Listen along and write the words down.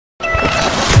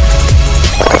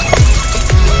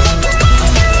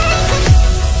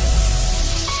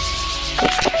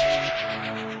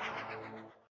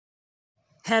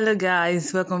Hello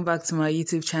guys, welcome back to my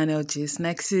YouTube channel,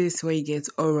 NEXUS, where you get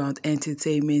all-round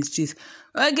entertainment gist.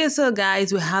 Okay, so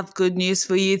guys, we have good news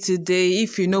for you today.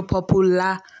 If you know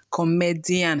popular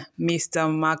comedian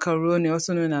Mr. Macaroni,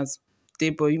 also known as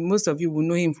Debo, most of you will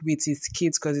know him with his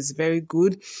skits because it's very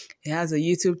good. He has a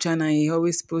YouTube channel and he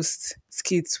always posts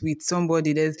skits with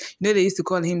somebody. They used to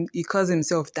call him, he calls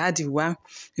himself Daddy Wa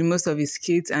in most of his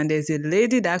skits. And there's a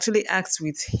lady that actually acts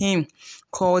with him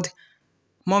called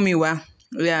Mommy Wa.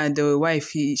 Yeah, the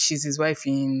wife, she's his wife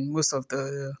in most of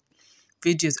the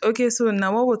videos. Okay, so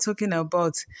now what we're talking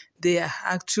about, they are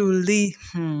actually,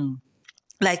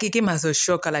 like it came as a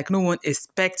shocker, like no one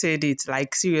expected it,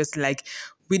 like seriously, like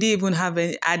we didn't even have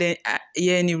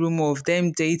any rumor of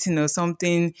them dating or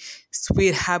something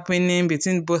sweet happening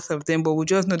between both of them, but we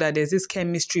just know that there's this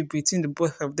chemistry between the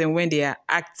both of them when they are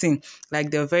acting.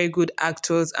 Like they're very good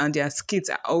actors and their skits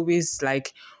are always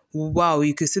like, wow,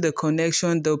 you can see the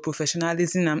connection, the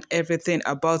professionalism and everything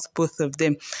about both of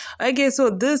them. Okay, so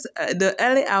the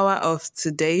early hour of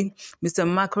today, Mr.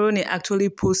 Macaroni actually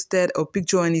posted a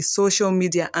picture on his social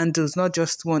media handles, not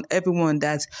just one, everyone,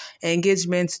 that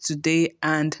engagement today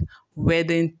and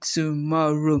wedding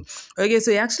tomorrow. Okay,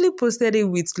 so he actually posted it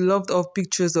with loved up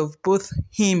pictures of both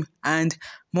him and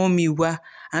Mommy Wa,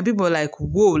 and people were like,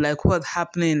 whoa, like what's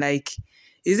happening? Like,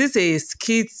 is this a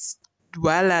skit?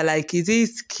 Voila, like is it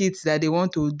skits that they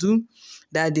want to do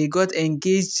that they got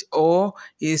engaged, or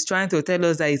he's trying to tell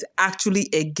us that he's actually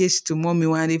engaged to Mommy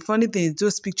Wa? And the funny thing is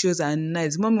those pictures are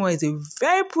nice. Mommy Wa is a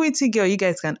very pretty girl. You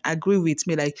guys can agree with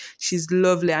me, like she's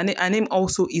lovely, and her name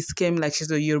also is Kem, like she's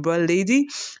a Yoruba lady,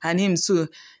 and him too.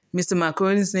 Mr.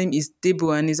 Macaroni's name is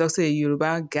Debo and he's also a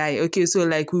Yoruba guy. Okay, so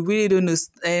like we really don't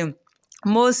know.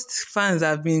 Most fans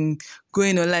have been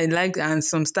going online, like, and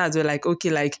some stars were like, okay,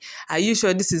 like, are you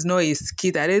sure this is not a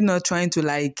skit? Are they not trying to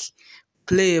like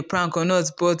play a prank or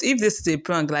not? But if this is a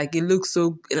prank, like it looks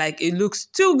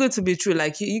too good to be true.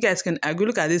 Like you guys can agree,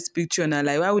 look at this picture now,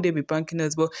 like why would they be pranking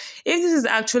us? But if this is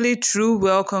actually true,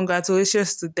 well,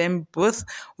 congratulations to them both.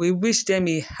 We wish them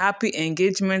a happy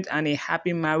engagement and a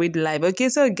happy married life. Okay,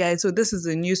 so guys, so this is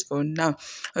the news for now.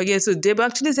 Okay, so they've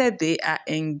actually said they are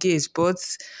engaged, but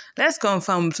let's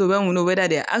confirm. So when we know whether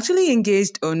they're actually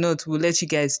engaged or not, we'll let you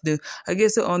guys know. Okay,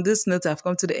 so on this note, I've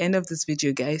come to the end of this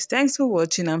video, guys. Thanks for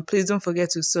watching, and please don't forget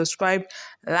to subscribe,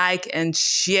 like, and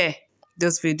share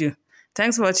this video.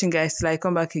 Thanks for watching, guys. Till I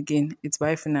come back again. It's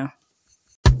bye for now.